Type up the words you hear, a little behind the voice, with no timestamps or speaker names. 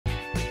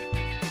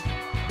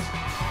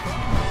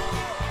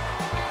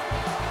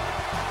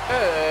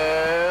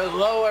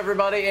Hello,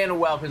 everybody, and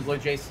welcome to Blue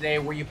Jays Today,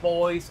 where you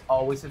boys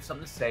always have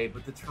something to say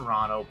about the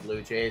Toronto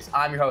Blue Jays.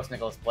 I'm your host,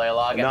 Nicholas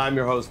Blaylock. And I'm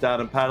your host,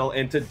 Adam Peddle.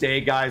 And today,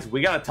 guys,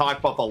 we got to talk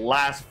about the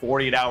last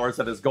 48 hours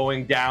that is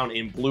going down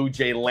in Blue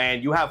Jay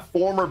land. You have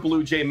former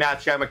Blue Jay Matt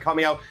Chapman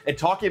coming out and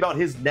talking about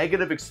his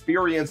negative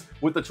experience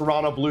with the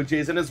Toronto Blue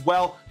Jays, and as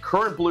well,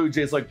 current Blue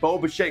Jays like Bo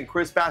Bichette and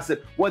Chris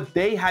Bassitt, what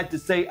they had to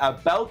say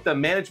about the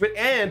management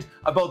and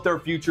about their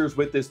futures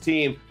with this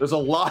team. There's a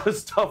lot of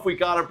stuff we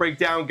got to break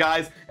down,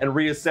 guys, and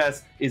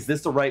reassess, is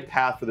this the right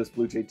path for this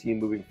Blue Jay team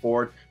moving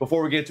forward?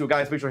 Before we get to it,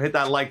 guys, make sure to hit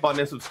that like button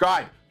and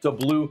subscribe to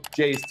Blue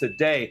Jays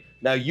Today.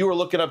 Now, you were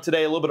looking up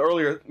today a little bit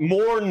earlier,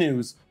 more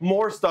news,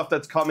 more stuff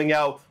that's coming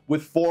out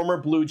with former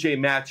Blue Jay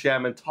Matt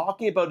Chapman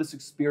talking about his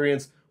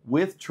experience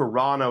with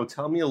Toronto.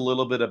 Tell me a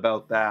little bit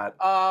about that.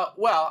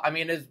 Well, I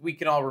mean, as we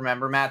can all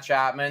remember, Matt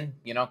Chapman,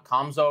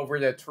 comes over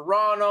to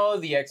Toronto.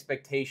 The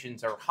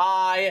expectations are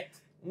high.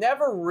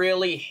 Never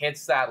really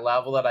hits that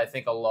level that I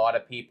think a lot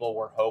of people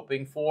were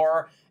hoping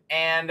for.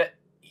 And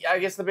I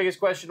guess the biggest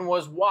question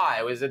was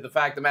why? Was it the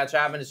fact that Matt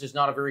Chapman is just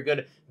not a very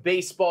good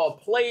baseball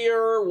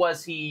player?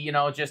 Was he,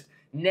 just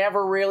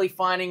never really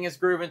finding his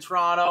groove in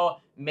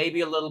Toronto?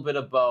 Maybe a little bit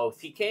of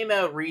both. He came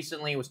out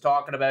recently, was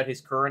talking about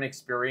his current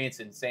experience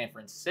in San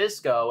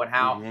Francisco and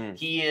how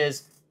he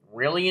is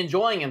really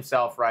enjoying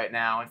himself right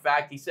now. In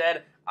fact, he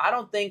said,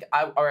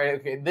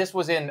 this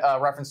was in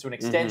reference to an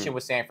extension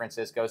with San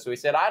Francisco. So he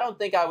said, I don't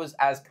think I was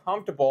as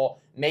comfortable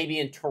maybe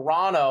in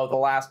Toronto the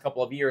last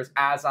couple of years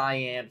as I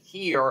am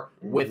here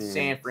with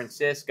San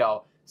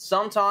Francisco.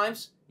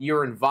 Sometimes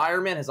your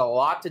environment has a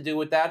lot to do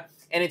with that,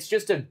 and it's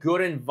just a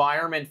good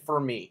environment for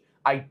me.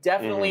 I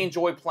definitely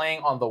enjoy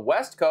playing on the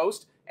West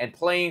Coast and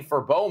playing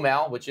for Bo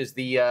Mel, which is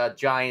the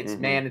Giants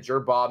manager,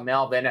 Bob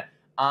Melvin.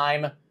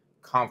 I'm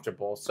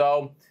comfortable.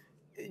 So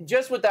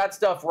just with that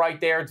stuff right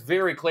there, it's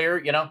very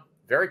clear,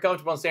 very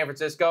comfortable in San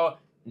Francisco,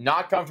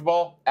 not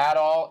comfortable at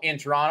all in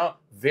Toronto,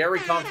 very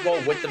comfortable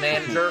with the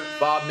manager,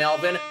 Bob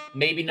Melvin,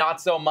 maybe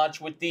not so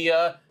much with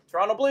the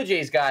Toronto Blue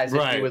Jays guys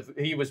that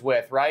he was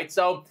with, right?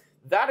 So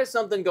that is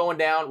something going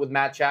down with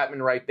Matt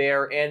Chapman right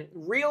there, and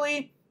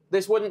really,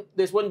 this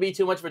wouldn't be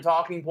too much of a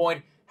talking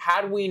point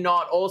had we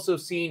not also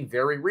seen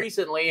very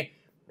recently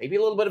maybe a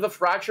little bit of a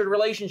fractured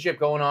relationship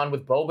going on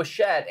with Bo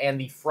Bichette and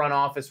the front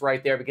office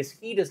right there, because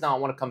he does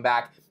not want to come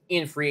back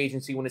in free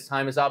agency when his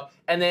time is up.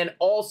 And then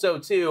also,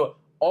 too,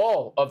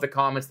 all of the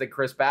comments that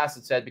Chris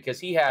Bassitt said, because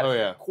he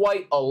had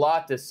quite a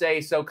lot to say.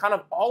 So kind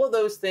of all of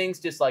those things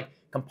just like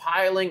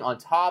compiling on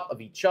top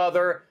of each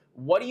other.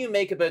 What do you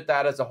make about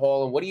that as a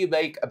whole, and what do you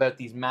make about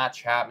these Matt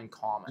Chapman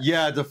comments?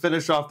 Yeah, to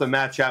finish off the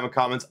Matt Chapman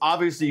comments,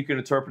 obviously you can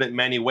interpret it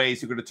many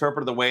ways. You could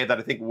interpret it the way that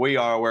I think we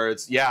are, where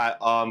it's,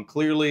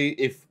 clearly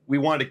if we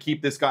wanted to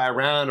keep this guy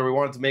around or we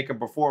wanted to make him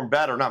perform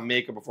better, not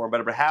make him perform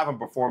better, but have him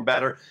perform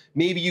better,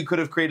 maybe you could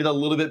have created a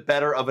little bit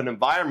better of an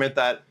environment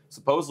that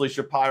supposedly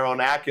Shapiro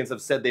and Atkins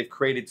have said they've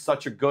created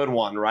such a good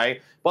one,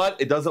 right? But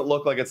it doesn't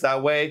look like it's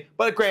that way.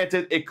 But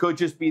granted, it could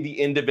just be the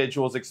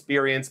individual's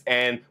experience,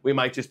 and we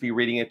might just be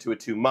reading into it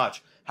too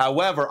much.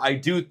 However, I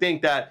do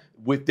think that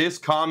with this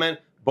comment,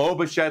 Bo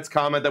Bichette's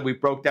comment that we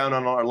broke down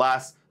on our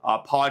last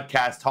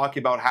podcast,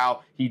 talking about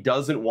how he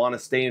doesn't want to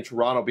stay in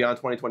Toronto beyond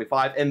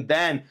 2025, and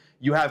then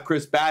you have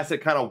Chris Bassitt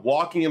kind of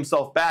walking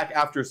himself back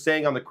after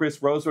saying on the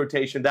Chris Rose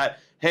rotation that,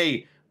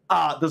 hey,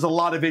 there's a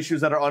lot of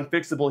issues that are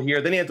unfixable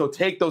here. Then he had to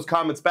take those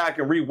comments back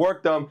and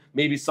rework them.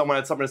 Maybe someone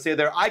had something to say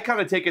there. I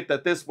kind of take it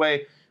that this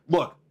way,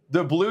 look,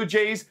 the Blue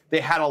Jays,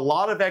 they had a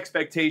lot of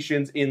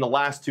expectations in the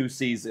last 2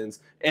 seasons,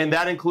 and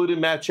that included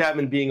Matt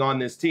Chapman being on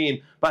this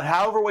team. But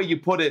however way you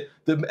put it,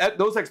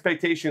 those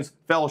expectations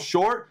fell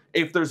short.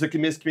 If there's a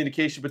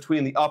miscommunication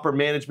between the upper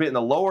management and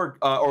the lower,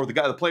 or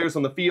the players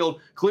on the field,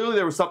 clearly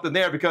there was something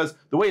there, because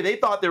the way they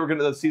thought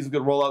the season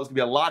could roll out was going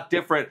to be a lot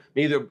different,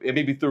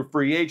 maybe through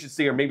free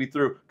agency or maybe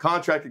through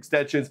contract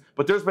extensions.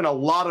 But there's been a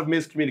lot of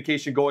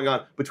miscommunication going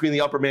on between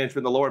the upper management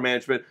and the lower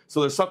management.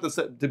 So there's something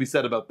to be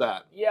said about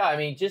that. Yeah, I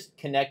mean, just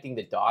connecting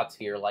the dots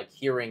here, like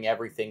hearing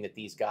everything that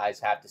these guys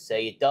have to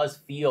say, it does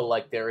feel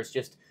like there is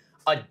just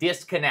a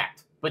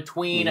disconnect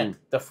between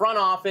the front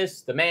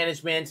office, the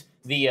management,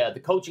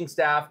 the coaching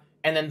staff,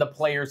 and then the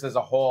players as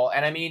a whole.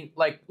 And I mean,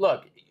 like,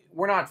 look,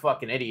 we're not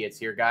fucking idiots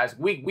here, guys.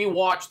 We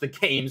watch the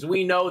games.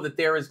 We know that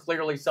there is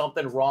clearly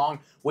something wrong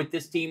with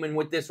this team and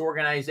with this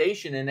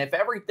organization. And if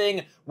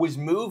everything was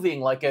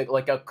moving like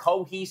a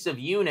cohesive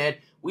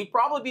unit, we'd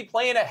probably be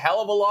playing a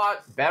hell of a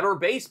lot better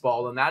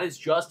baseball. And that is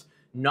just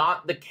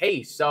not the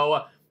case.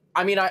 So,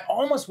 I mean, I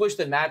almost wish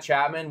that Matt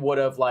Chapman would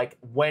have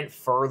went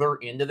further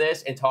into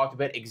this and talked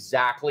about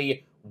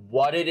exactly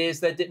what it is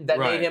that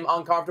made him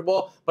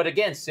uncomfortable. But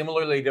again,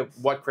 similarly to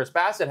what Chris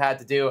Bassitt had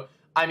to do,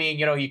 I mean,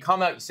 you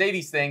come out, you say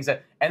these things, and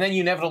then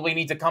you inevitably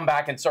need to come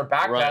back and start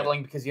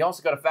backpedaling because you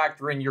also got to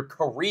factor in your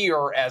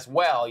career as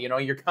well.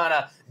 You're kind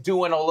of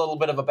doing a little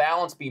bit of a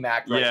balance beam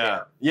act right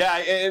there. Yeah,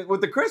 and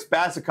with the Chris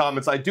Bassitt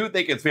comments, I do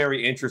think it's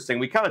very interesting.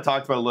 We kind of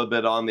talked about it a little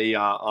bit on the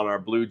on our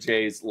Blue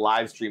Jays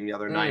live stream the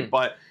other night,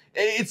 but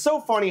it's so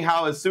funny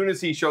how as soon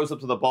as he shows up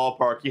to the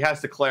ballpark, he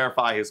has to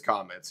clarify his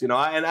comments, again,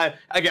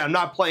 I'm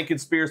not playing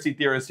conspiracy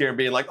theorist here and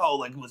being like, oh,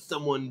 like was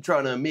someone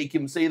trying to make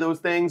him say those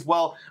things?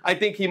 Well, I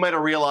think he might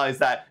have realized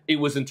that it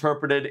was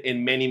interpreted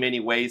in many, many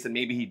ways, and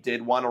maybe he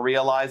did want to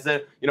realize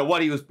it.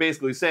 What he was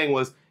basically saying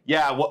was,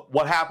 yeah,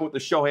 what happened with the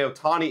Shohei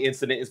Ohtani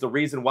incident is the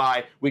reason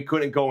why we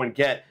couldn't go and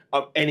get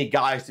any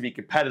guys to be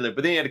competitive.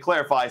 But then he had to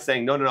clarify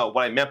saying, no,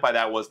 what I meant by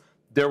that was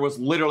there was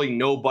literally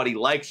nobody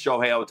like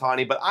Shohei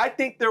Ohtani. But I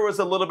think there was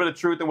a little bit of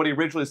truth in what he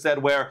originally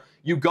said, where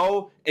you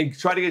go and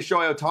try to get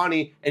Shohei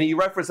Ohtani, and he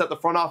referenced that the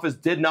front office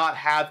did not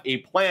have a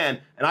plan.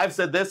 And I've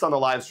said this on the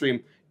live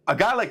stream. A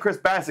guy like Chris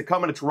Bassitt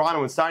coming to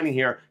Toronto and signing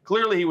here,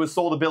 clearly he was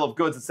sold a bill of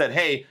goods that said,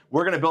 hey,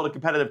 we're going to build a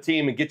competitive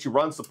team and get you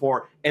run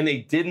support. And they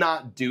did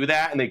not do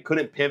that, and they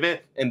couldn't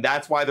pivot. And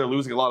that's why they're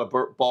losing a lot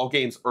of ball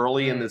games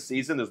early in the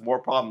season. There's more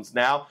problems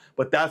now,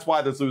 but that's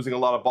why they're losing a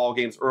lot of ball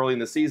games early in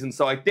the season.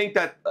 So I think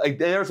that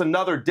there's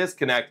another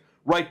disconnect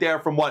right there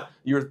from what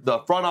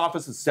the front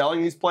office is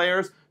selling these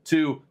players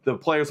to the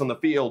players on the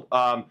field.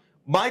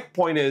 My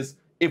point is,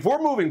 if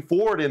we're moving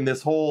forward in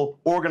this whole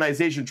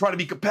organization, trying to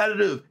be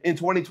competitive in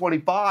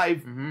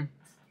 2025,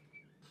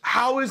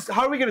 how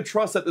are we going to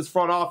trust that this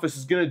front office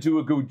is going to do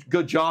a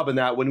good job in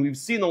that when we've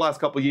seen the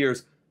last couple of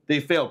years they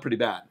failed pretty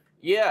bad?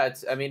 Yeah,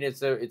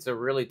 it's a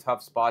really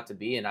tough spot to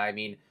be in. I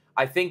mean,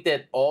 I think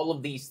that all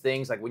of these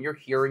things, like when you're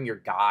hearing your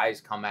guys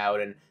come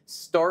out and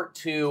start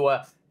to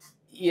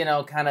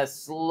kind of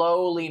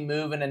slowly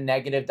move in a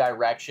negative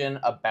direction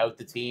about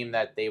the team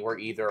that they were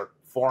either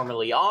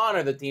formerly on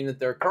or the team that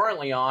they're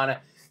currently on,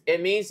 it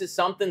means that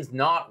something's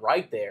not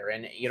right there.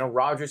 And,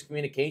 Rogers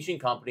Communication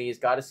Company has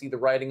got to see the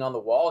writing on the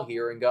wall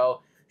here and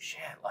go,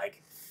 shit,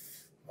 like,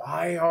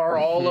 why are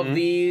all of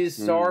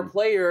these star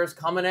players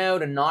coming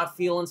out and not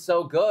feeling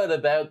so good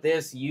about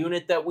this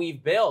unit that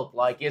we've built?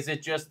 Like, is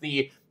it just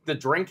the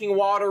drinking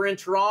water in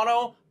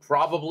Toronto?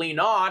 Probably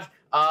not.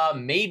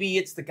 Maybe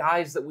it's the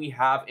guys that we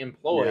have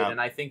employed. And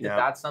I think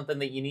that's something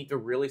that you need to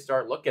really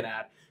start looking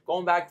at.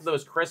 Going back to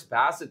those Chris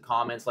Bassitt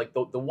comments, like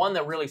the one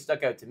that really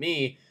stuck out to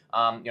me,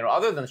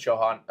 other than the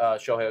Shohei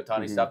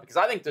Ohtani stuff, because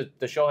I think the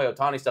Shohei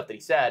Ohtani stuff that he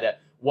said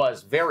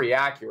was very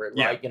accurate,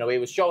 right? It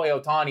was Shohei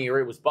Ohtani or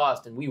it was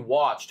bust, and we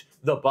watched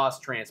the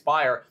bust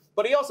transpire.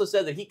 But he also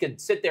said that he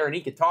could sit there and he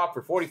could talk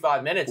for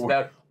 45 minutes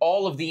about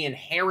all of the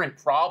inherent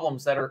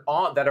problems that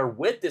are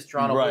with this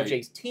Toronto Blue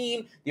Jays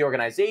team, the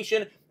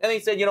organization. And he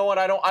said, you know what,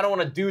 I don't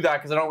want to do that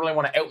because I don't really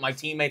want to out my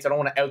teammates. I don't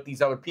want to out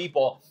these other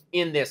people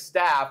in this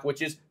staff,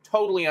 which is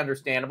totally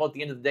understandable. At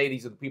the end of the day,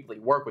 these are the people that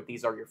you work with.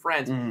 These are your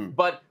friends.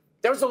 But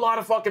there's a lot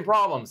of fucking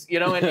problems,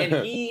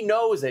 and he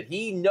knows it.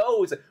 He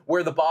knows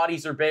where the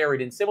bodies are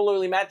buried. And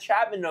similarly, Matt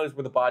Chapman knows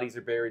where the bodies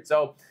are buried.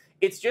 So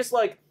it's just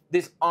like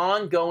this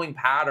ongoing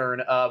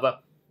pattern of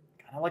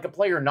kind of like a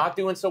player not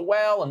doing so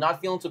well and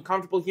not feeling so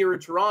comfortable here in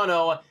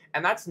Toronto.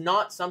 And that's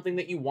not something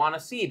that you want to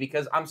see,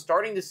 because I'm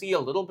starting to see a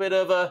little bit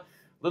of a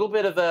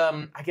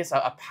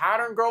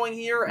pattern growing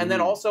here. And then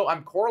also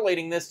I'm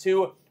correlating this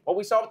to what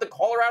we saw with the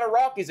Colorado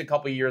Rockies a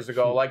couple years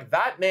ago. Like,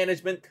 that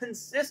management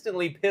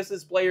consistently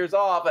pisses players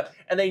off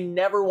and they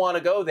never want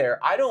to go there.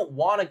 I don't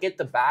want to get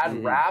the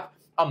bad rap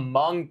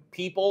among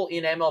people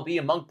in MLB,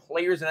 among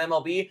players in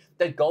MLB,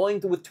 that going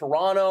with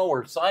Toronto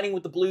or signing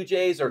with the Blue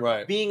Jays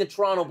or being a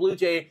Toronto Blue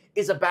Jay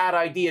is a bad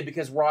idea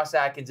because Ross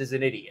Atkins is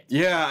an idiot.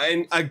 Yeah,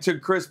 and to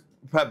Chris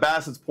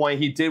Bassitt's point,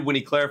 he did, when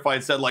he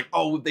clarified, said like,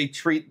 oh, they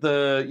treat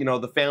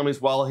the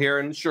families well here,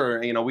 and sure,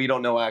 we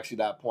don't know actually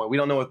that point. We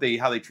don't know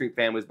how they treat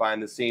families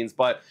behind the scenes,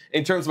 but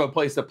in terms of a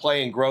place to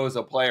play and grow as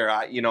a player,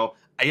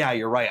 yeah,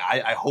 you're right.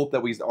 I hope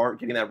that we aren't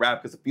getting that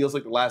rap, because it feels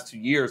like the last 2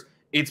 years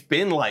it's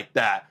been like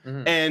that.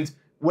 And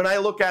when I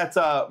look at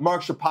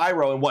Mark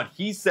Shapiro and what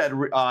he said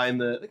I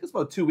think it was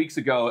about 2 weeks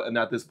ago, and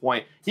at this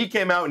point, he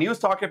came out and he was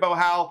talking about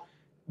how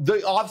the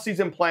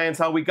offseason plans,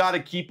 how we got to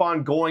keep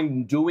on going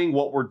and doing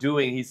what we're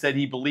doing. He said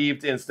he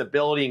believed in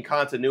stability and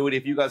continuity.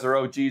 If you guys are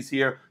OGs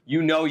here,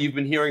 you've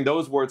been hearing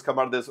those words come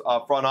out of this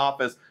front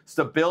office: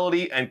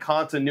 stability and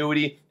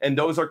continuity, and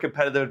those are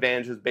competitive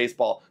advantages of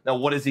baseball. Now,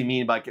 what does he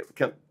mean by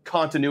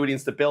continuity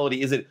and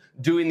stability? Is it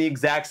doing the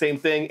exact same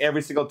thing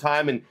every single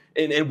time? And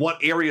in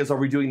what areas are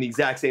we doing the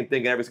exact same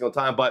thing every single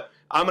time? But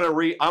I'm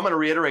gonna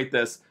reiterate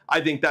this.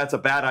 I think that's a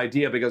bad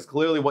idea, because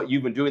clearly what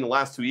you've been doing the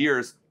last 2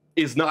 years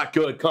is not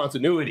good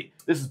continuity.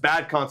 This is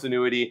bad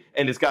continuity,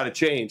 and it's got to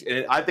change.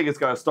 And I think it's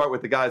got to start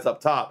with the guys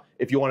up top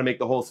if you want to make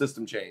the whole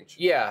system change.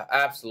 Yeah,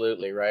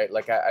 absolutely, right?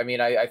 Like,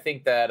 I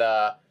think that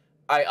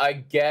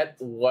I get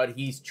what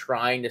he's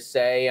trying to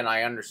say, and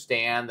I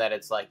understand that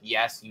it's like,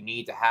 yes,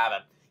 you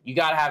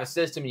got to have a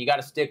system, and you got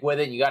to stick with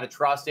it, and you got to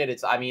trust it.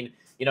 It's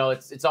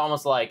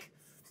almost like,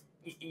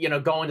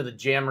 going to the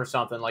gym or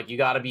something. Like, you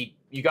got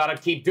to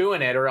keep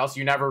doing it, or else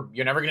you're never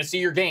going to see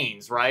your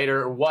gains, right?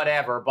 Or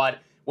whatever. But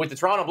with the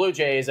Toronto Blue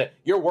Jays,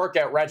 your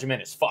workout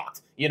regimen is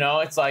fucked.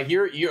 It's like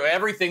you're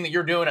everything that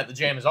you're doing at the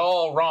gym is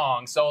all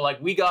wrong. So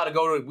like, we got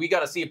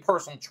to see a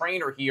personal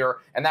trainer here,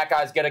 and that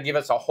guy's got to give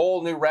us a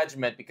whole new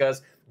regimen,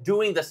 because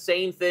doing the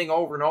same thing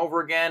over and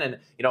over again and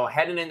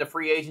heading into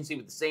free agency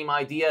with the same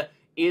idea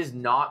is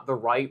not the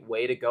right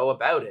way to go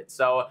about it.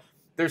 So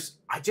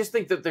I just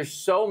think that there's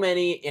so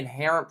many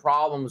inherent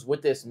problems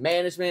with this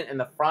management and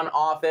the front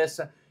office.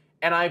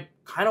 And I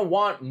kind of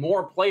want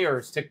more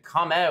players to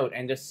come out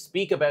and just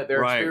speak about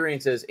their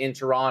experiences in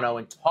Toronto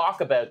and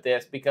talk about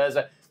this, because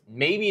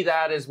maybe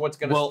that is what's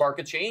going to spark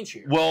a change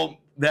here. Well,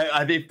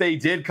 if they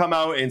did come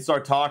out and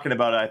start talking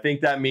about it, I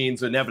think that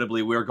means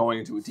inevitably we're going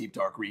into a deep,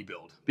 dark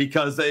rebuild.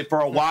 Because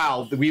for a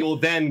while, we will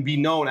then be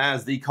known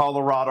as the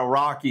Colorado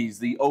Rockies,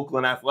 the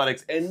Oakland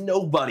Athletics, and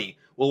nobody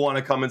will want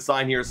to come and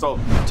sign here. So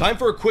time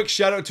for a quick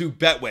shout out to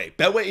Betway.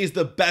 Betway is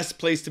the best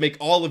place to make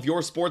all of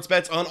your sports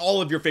bets on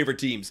all of your favorite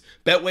teams.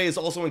 Betway is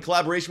also in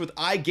collaboration with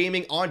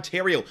iGaming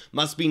Ontario.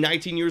 Must be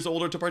 19 years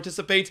older to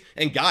participate.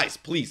 And guys,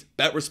 please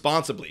bet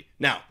responsibly.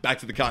 Now, back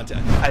to the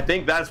content. I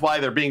think that's why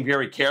they're being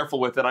very careful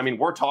with it. I mean,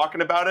 we're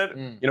talking about it.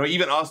 You know,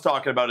 even us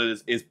talking about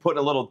it is putting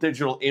a little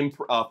digital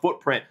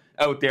footprint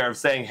out there of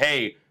saying,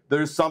 hey,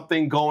 there's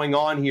something going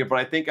on here. But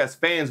I think as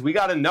fans, we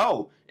got to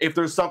know if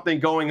there's something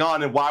going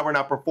on and why we're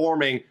not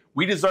performing.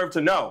 We deserve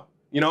to know.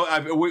 You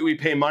know, we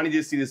pay money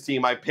to see this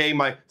team. I pay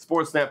my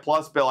Sportsnet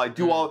Plus bill. I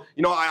do all,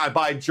 you know, I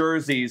buy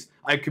jerseys.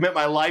 I commit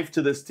my life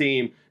to this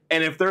team.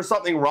 And if there's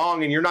something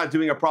wrong and you're not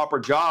doing a proper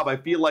job, I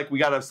feel like we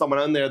got to have someone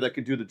in there that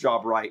could do the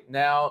job right.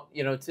 Now,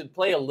 you know, to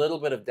play a little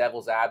bit of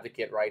devil's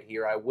advocate right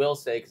here, I will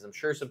say, because I'm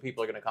sure some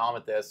people are going to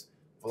comment this,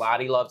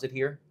 Vladdy loves it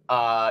here.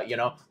 You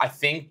know, I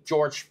think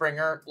George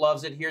Springer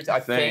loves it here.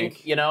 I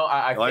think, you know,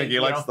 I think he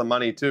likes the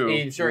money too.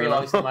 He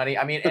likes the money.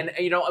 I mean, and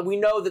you know, we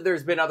know that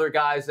there's been other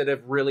guys that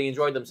have really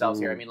enjoyed themselves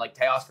here. I mean, like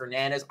Teos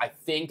Hernandez. I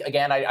think,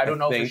 again, I don't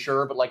know for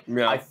sure, but like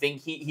I think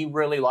he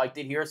really liked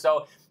it here.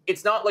 So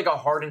it's not like a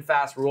hard and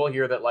fast rule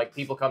here that like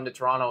people come to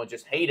Toronto and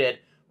just hate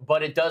it.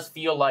 But it does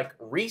feel like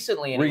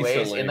recently,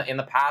 anyways, in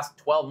the past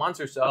 12 months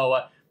or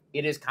so.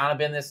 It has kind of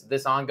been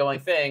this ongoing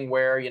thing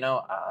where, you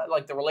know,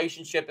 like the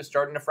relationship is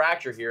starting to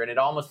fracture here. And it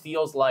almost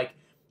feels like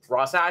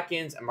Ross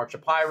Atkins and Mark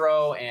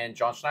Shapiro and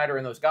John Schneider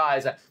and those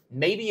guys,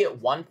 maybe at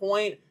one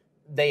point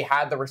they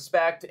had the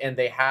respect and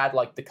they had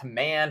like the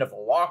command of the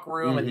locker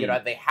room and, you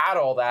know, they had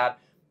all that.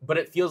 But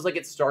it feels like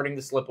it's starting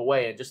to slip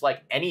away. And just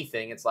like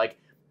anything, it's like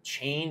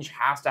change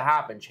has to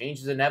happen. Change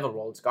is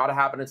inevitable. It's got to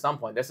happen at some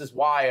point. This is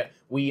why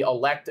we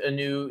elect a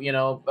new, you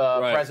know,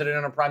 president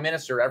and a prime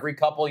minister every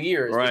couple of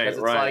years. Because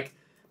it's like,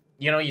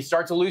 you know, you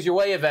start to lose your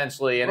way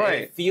eventually. And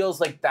it feels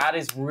like that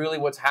is really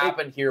what's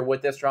happened here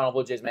with this Toronto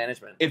Blue Jays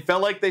management. It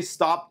felt like they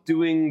stopped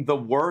doing the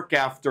work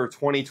after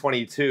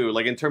 2022,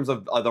 like in terms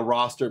of the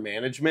roster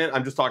management.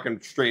 I'm just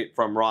talking straight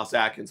from Ross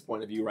Atkins'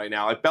 point of view right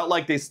now. It felt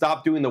like they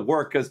stopped doing the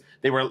work because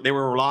they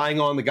were relying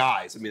on the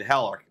guys. I mean,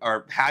 hell,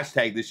 our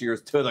hashtag this year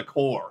is to the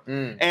core.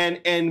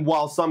 And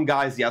while some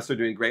guys, yes, are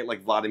doing great,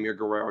 like Vladimir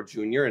Guerrero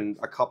Jr. and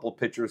a couple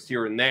pitchers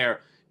here and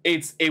there,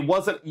 it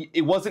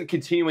wasn't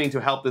continuing to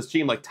help this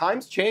team. Like,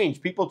 times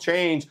change, people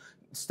change,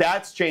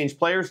 stats change,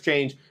 players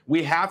change.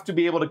 We have to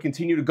be able to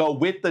continue to go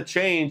with the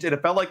change. And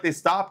it felt like they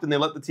stopped and they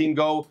let the team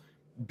go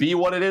be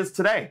what it is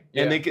today.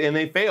 And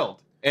they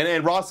failed.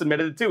 And Ross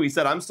admitted it too. He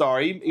said, "I'm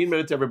sorry." He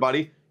admitted to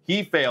everybody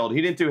he failed.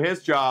 He didn't do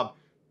his job.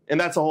 And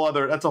that's a whole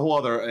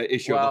other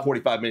issue of the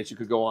 45 minutes you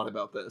could go on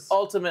about this.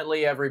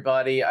 Ultimately,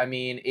 everybody, I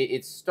mean,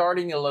 it's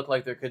starting to look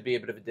like there could be a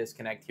bit of a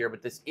disconnect here,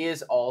 but this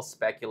is all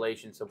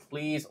speculation. So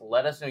please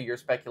let us know your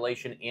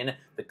speculation in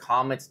the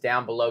comments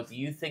down below. Do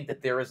you think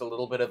that there is a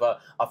little bit of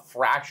a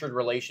fractured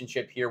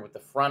relationship here with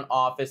the front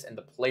office and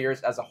the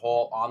players as a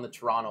whole on the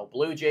Toronto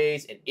Blue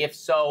Jays? And if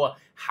so,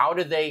 how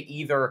do they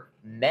either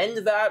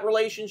mend that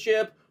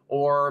relationship,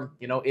 or,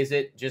 you know, is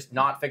it just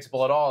not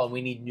fixable at all and we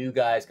need new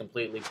guys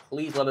completely?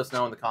 Please let us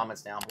know in the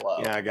comments down below.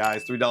 Yeah,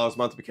 guys, $3 a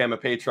month to become a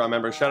Patreon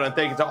member. Shout out and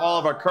thank you to all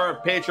of our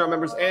current Patreon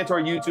members and to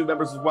our YouTube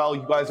members as well.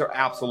 You guys are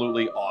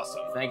absolutely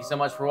awesome. Thank you so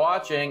much for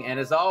watching. And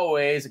as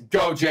always,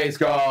 go Jays,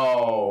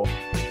 go!